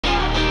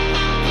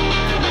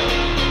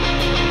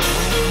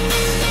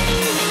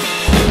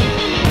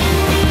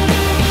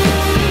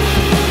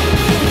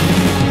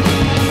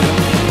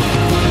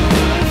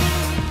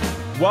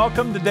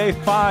welcome to day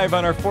 5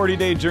 on our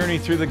 40-day journey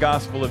through the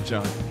Gospel of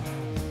John.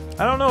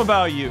 I don't know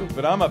about you,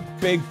 but I'm a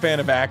big fan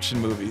of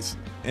action movies.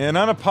 And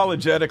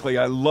unapologetically,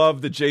 I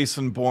love the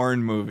Jason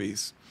Bourne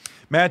movies.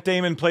 Matt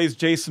Damon plays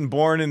Jason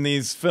Bourne in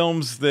these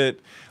films that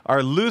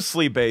are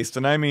loosely based,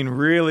 and I mean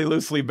really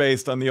loosely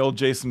based, on the old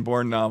Jason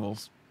Bourne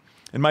novels.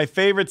 And my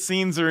favorite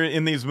scenes are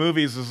in these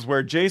movies is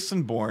where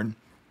Jason Bourne,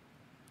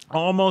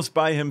 almost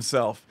by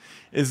himself,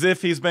 as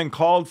if he's been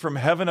called from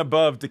heaven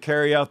above to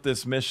carry out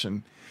this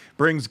mission,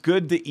 brings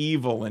good to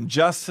evil and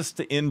justice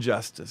to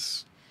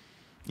injustice.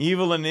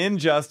 Evil and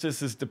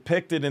injustice is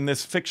depicted in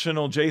this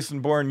fictional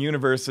Jason Bourne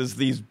universe as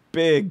these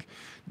big,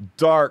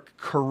 dark,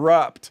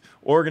 corrupt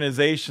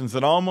organizations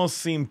that almost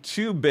seem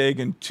too big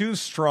and too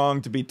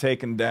strong to be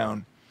taken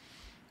down.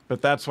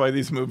 But that's why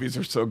these movies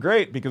are so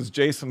great, because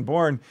Jason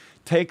Bourne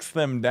takes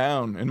them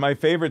down. And my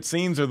favorite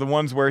scenes are the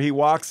ones where he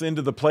walks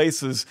into the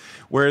places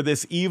where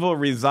this evil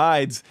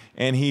resides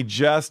and he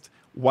just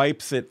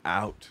wipes it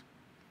out.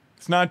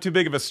 It's not too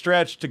big of a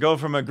stretch to go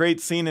from a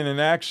great scene in an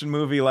action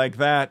movie like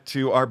that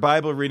to our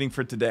Bible reading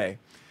for today.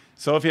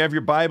 So if you have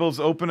your Bibles,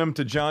 open them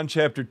to John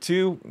chapter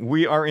 2.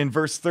 We are in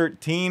verse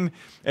 13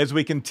 as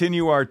we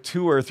continue our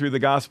tour through the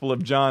Gospel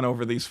of John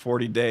over these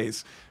 40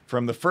 days.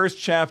 From the first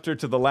chapter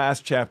to the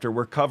last chapter,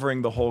 we're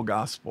covering the whole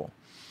Gospel.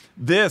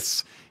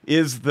 This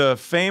is the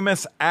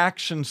famous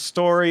action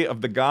story of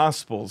the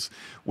Gospels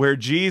where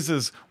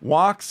Jesus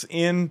walks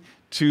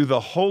into the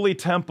Holy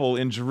Temple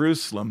in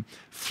Jerusalem,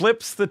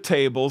 flips the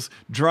tables,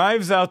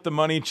 drives out the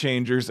money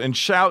changers, and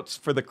shouts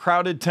for the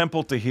crowded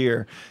temple to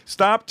hear,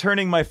 "Stop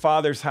turning my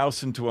Father's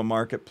house into a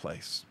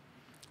marketplace."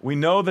 We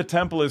know the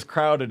temple is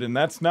crowded, and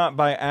that's not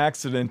by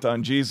accident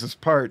on Jesus'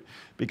 part,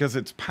 because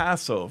it's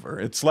Passover.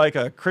 It's like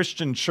a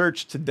Christian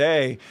church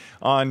today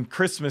on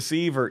Christmas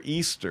Eve or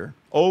Easter.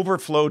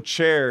 Overflow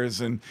chairs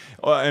and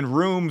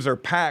rooms are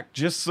packed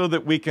just so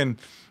that we can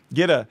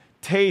get a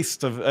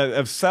taste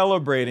of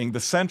celebrating the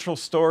central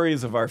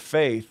stories of our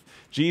faith,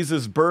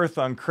 Jesus' birth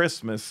on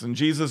Christmas and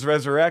Jesus'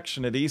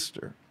 resurrection at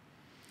Easter.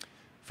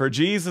 For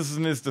Jesus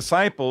and his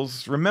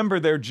disciples, remember,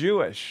 they're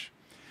Jewish.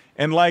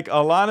 And like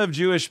a lot of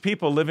Jewish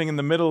people living in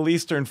the Middle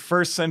Eastern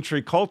first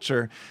century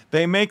culture,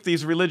 they make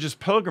these religious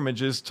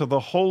pilgrimages to the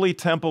Holy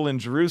Temple in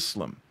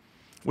Jerusalem,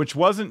 which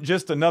wasn't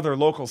just another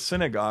local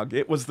synagogue.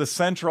 It was the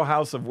central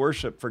house of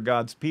worship for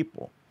God's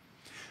people,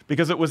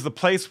 because it was the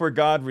place where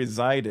God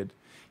resided.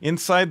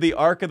 Inside the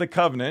Ark of the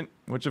Covenant,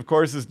 which of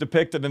course is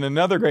depicted in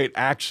another great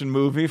action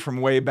movie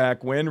from way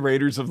back when,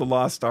 Raiders of the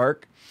Lost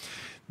Ark,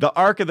 the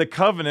Ark of the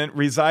Covenant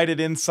resided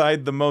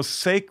inside the most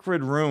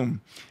sacred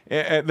room,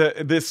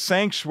 this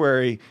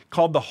sanctuary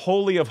called the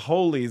Holy of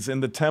Holies in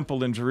the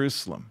temple in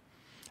Jerusalem.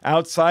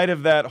 Outside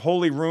of that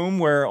holy room,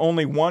 where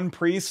only one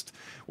priest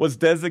was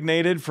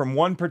designated from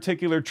one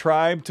particular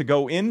tribe to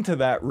go into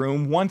that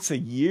room once a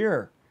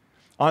year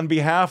on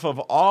behalf of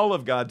all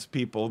of God's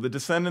people, the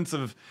descendants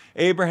of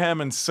Abraham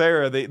and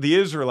Sarah, the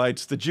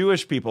Israelites, the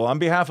Jewish people, on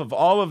behalf of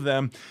all of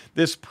them,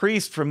 this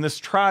priest from this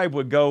tribe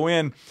would go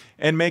in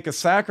and make a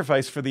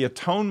sacrifice for the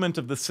atonement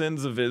of the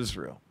sins of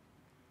Israel.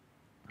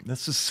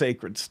 This is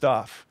sacred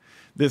stuff.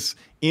 This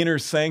inner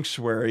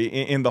sanctuary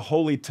in the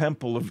holy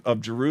temple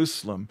of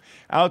Jerusalem.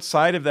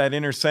 Outside of that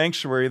inner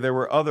sanctuary, there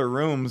were other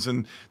rooms,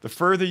 and the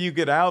further you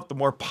get out, the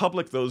more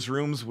public those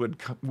rooms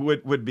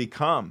would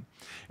become.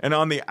 And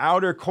on the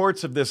outer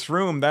courts of this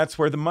room, that's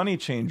where the money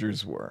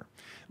changers were.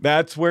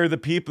 That's where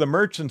the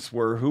merchants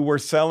were, who were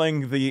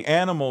selling the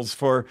animals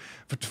for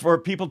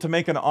people to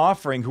make an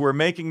offering, who were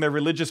making their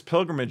religious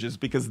pilgrimages,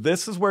 because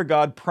this is where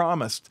God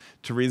promised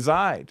to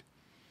reside.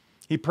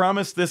 He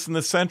promised this in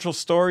the central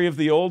story of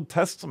the Old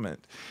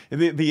Testament,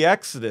 the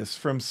Exodus,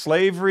 from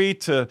slavery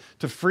to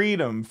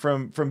freedom,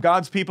 from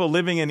God's people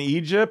living in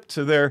Egypt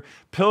to their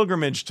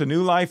pilgrimage to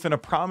new life in a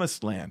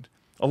promised land.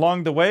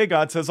 Along the way,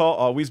 God says, "I'll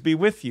always be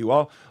with you.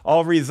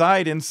 I'll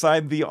reside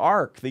inside the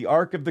Ark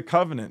of the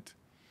Covenant."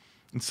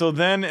 And so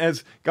then,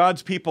 as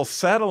God's people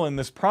settle in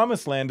this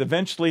promised land,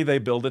 eventually they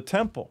build a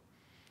temple.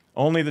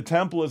 Only the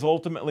temple is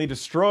ultimately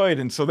destroyed,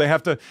 and so they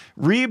have to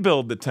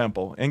rebuild the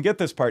temple. And get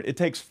this part, it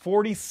takes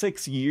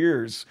 46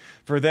 years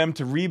for them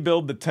to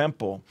rebuild the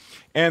temple.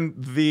 And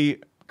the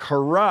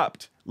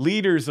corrupt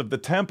leaders of the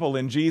temple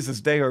in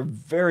Jesus' day are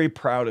very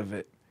proud of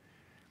it.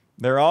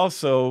 They're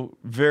also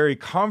very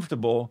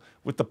comfortable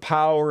with the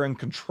power and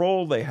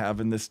control they have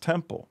in this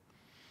temple.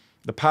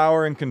 The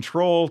power and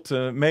control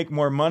to make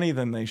more money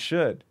than they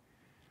should.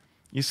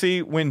 You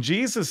see, when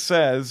Jesus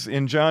says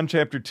in John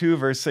chapter 2,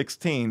 verse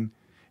 16,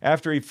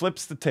 after he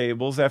flips the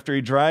tables, after he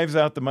drives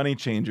out the money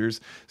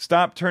changers,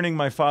 "Stop turning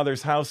my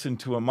Father's house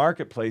into a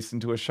marketplace,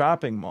 into a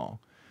shopping mall."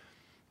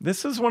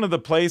 This is one of the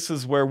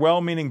places where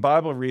well-meaning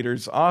Bible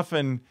readers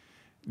often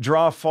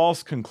draw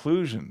false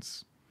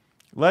conclusions.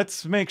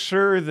 Let's make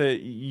sure that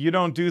you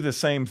don't do the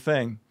same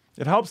thing.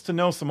 It helps to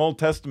know some Old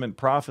Testament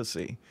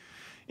prophecy.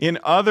 In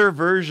other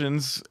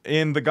versions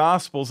in the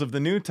Gospels of the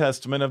New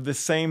Testament of the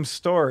same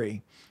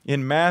story,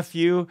 in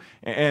Matthew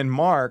and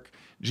Mark,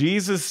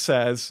 Jesus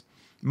says,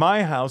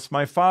 "My house,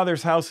 my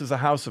Father's house, is a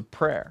house of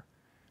prayer."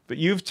 but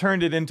you've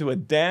turned it into a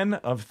den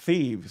of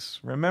thieves.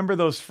 Remember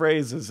those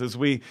phrases as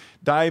we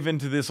dive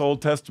into this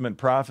Old Testament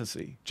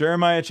prophecy.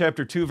 Jeremiah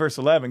chapter 2, verse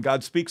 11,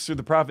 God speaks through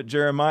the prophet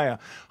Jeremiah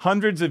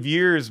hundreds of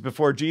years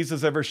before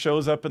Jesus ever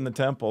shows up in the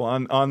temple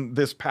on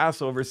this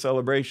Passover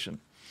celebration.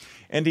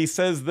 And he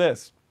says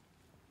this,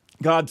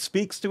 God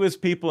speaks to his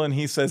people and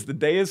he says, the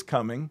day is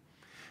coming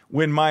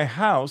when my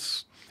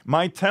house,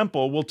 my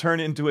temple, will turn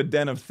into a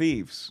den of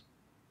thieves.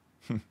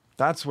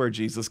 That's where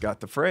Jesus got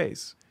the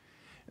phrase.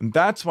 And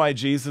that's why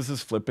Jesus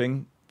is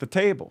flipping the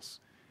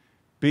tables.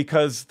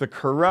 Because the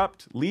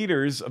corrupt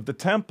leaders of the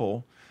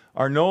temple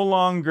are no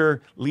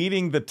longer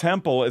leading the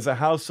temple as a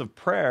house of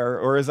prayer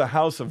or as a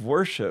house of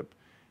worship.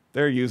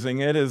 They're using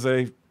it as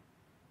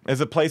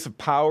a place of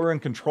power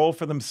and control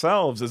for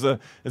themselves, as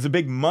a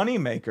big money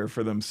maker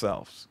for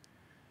themselves.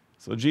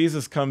 So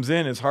Jesus comes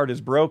in, his heart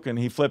is broken,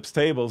 he flips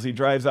tables, he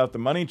drives out the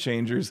money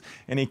changers,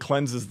 and he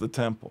cleanses the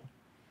temple.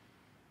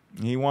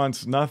 He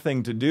wants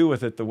nothing to do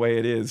with it the way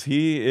it is.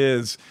 He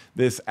is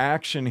this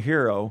action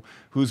hero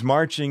who's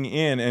marching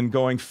in and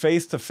going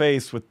face to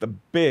face with the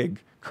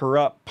big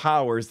corrupt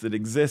powers that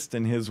exist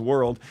in his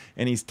world,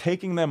 and he's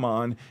taking them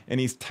on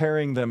and he's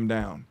tearing them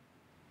down.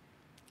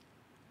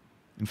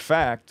 In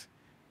fact,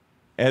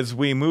 as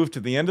we move to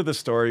the end of the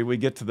story, we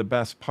get to the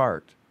best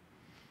part.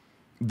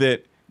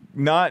 That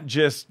not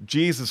just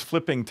Jesus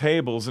flipping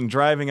tables and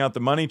driving out the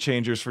money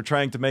changers for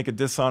trying to make a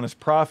dishonest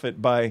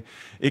profit by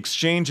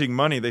exchanging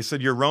money. They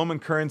said, your Roman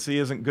currency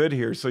isn't good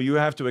here, so you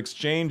have to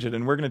exchange it,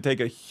 and we're going to take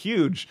a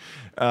huge,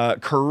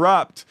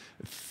 corrupt,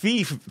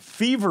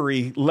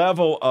 thievery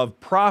level of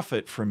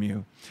profit from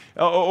you.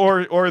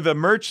 Or the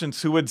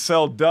merchants who would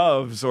sell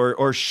doves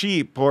or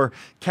sheep or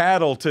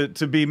cattle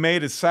to be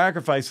made as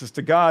sacrifices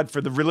to God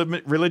for the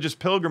religious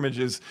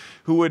pilgrimages,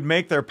 who would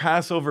make their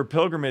Passover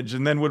pilgrimage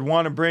and then would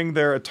want to bring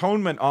their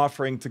atonement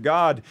offering to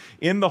God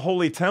in the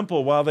holy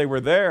temple while they were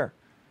there.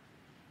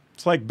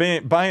 It's like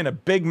buying a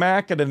Big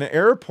Mac at an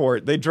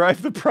airport. They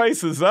drive the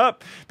prices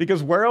up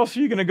because where else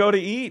are you going to go to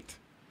eat?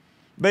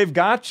 They've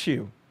got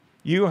you.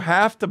 You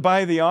have to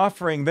buy the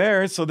offering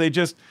there, so they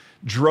just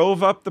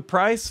drove up the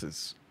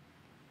prices.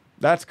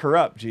 That's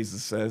corrupt,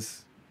 Jesus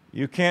says.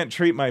 You can't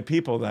treat my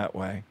people that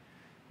way.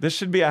 This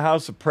should be a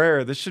house of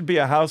prayer. This should be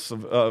a house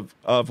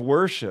of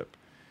worship.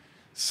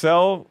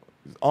 Sell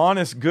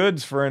honest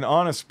goods for an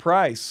honest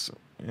price.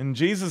 And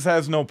Jesus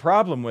has no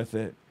problem with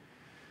it.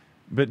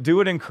 But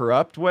do it in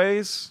corrupt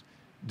ways.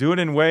 Do it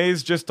in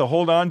ways just to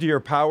hold on to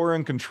your power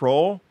and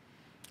control.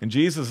 And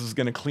Jesus is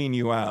going to clean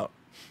you out.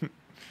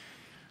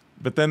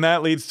 But then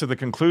that leads to the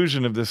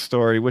conclusion of this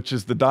story, which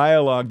is the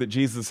dialogue that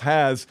Jesus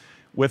has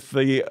with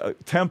the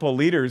temple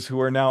leaders who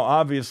are now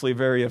obviously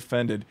very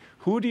offended.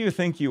 Who do you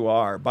think you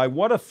are? By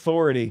what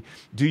authority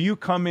do you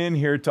come in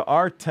here to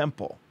our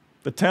temple,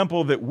 the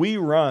temple that we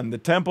run, the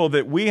temple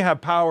that we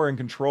have power and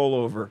control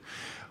over?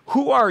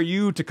 Who are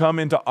you to come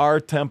into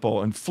our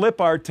temple and flip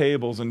our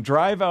tables and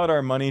drive out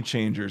our money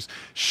changers?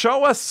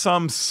 Show us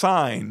some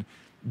sign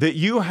that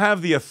you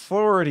have the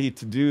authority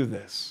to do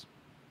this.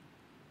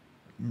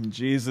 And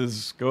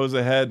Jesus goes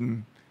ahead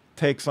and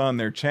takes on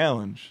their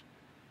challenge.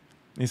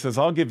 He says,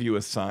 I'll give you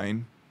a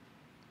sign,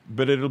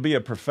 but it'll be a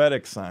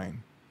prophetic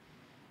sign.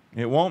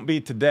 It won't be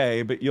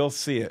today, but you'll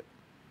see it.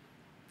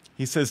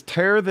 He says,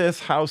 tear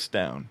this house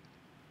down,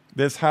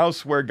 this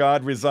house where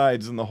God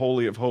resides in the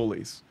Holy of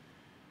Holies,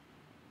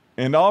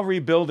 and I'll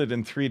rebuild it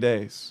in 3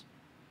 days.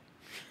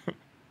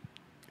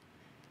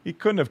 He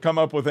couldn't have come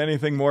up with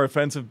anything more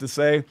offensive to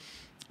say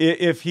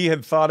if he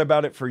had thought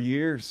about it for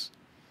years.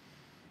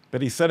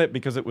 But he said it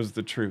because it was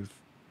the truth.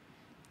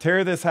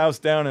 Tear this house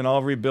down and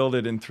I'll rebuild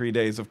it in 3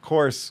 days. Of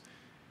course,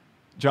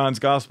 John's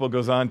gospel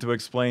goes on to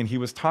explain he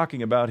was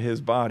talking about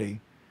his body,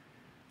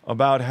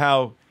 about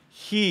how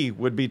he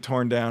would be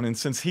torn down. And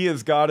since he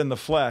is God in the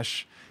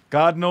flesh,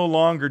 God no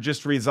longer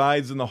just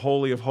resides in the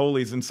Holy of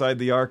Holies inside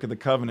the Ark of the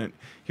Covenant.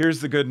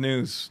 Here's the good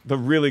news, the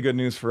really good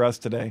news for us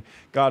today.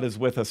 God is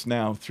with us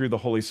now through the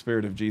Holy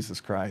Spirit of Jesus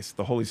Christ,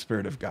 the Holy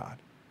Spirit of God.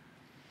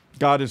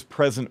 God is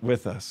present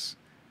with us.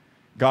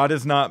 God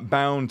is not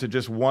bound to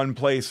just one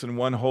place in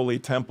one holy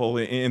temple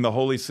in the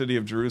holy city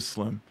of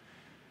Jerusalem,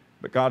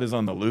 but God is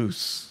on the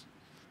loose.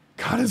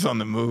 God is on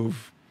the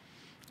move,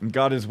 and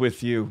God is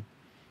with you,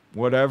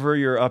 whatever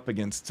you're up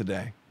against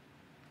today.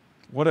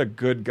 What a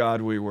good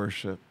God we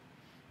worship.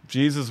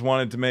 Jesus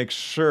wanted to make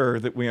sure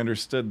that we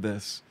understood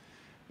this.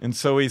 And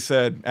so he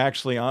said,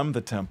 actually, I'm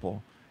the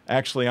temple.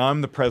 Actually, I'm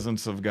the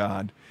presence of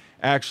God.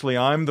 Actually,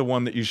 I'm the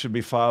one that you should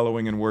be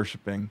following and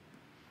worshiping.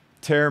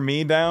 Tear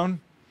me down,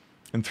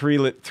 and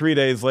three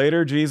days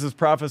later, Jesus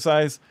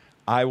prophesies,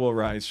 I will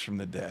rise from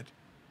the dead.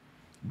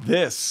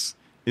 This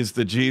is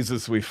the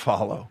Jesus we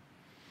follow.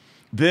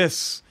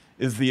 This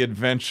is the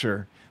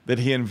adventure that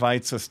he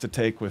invites us to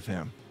take with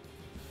him.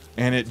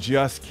 And it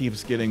just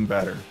keeps getting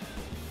better.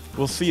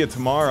 We'll see you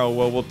tomorrow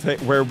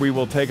where we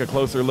will take a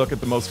closer look at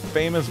the most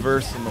famous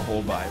verse in the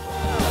whole Bible.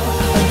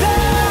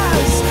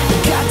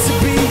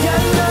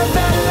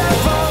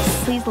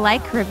 Please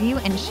like, review,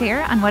 and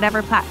share on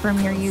whatever platform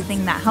you're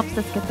using. That helps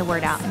us get the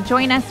word out. And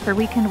join us for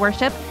weekend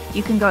worship.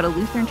 You can go to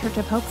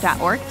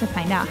LutheranChurchOfHope.org to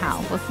find out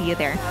how. We'll see you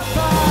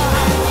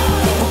there.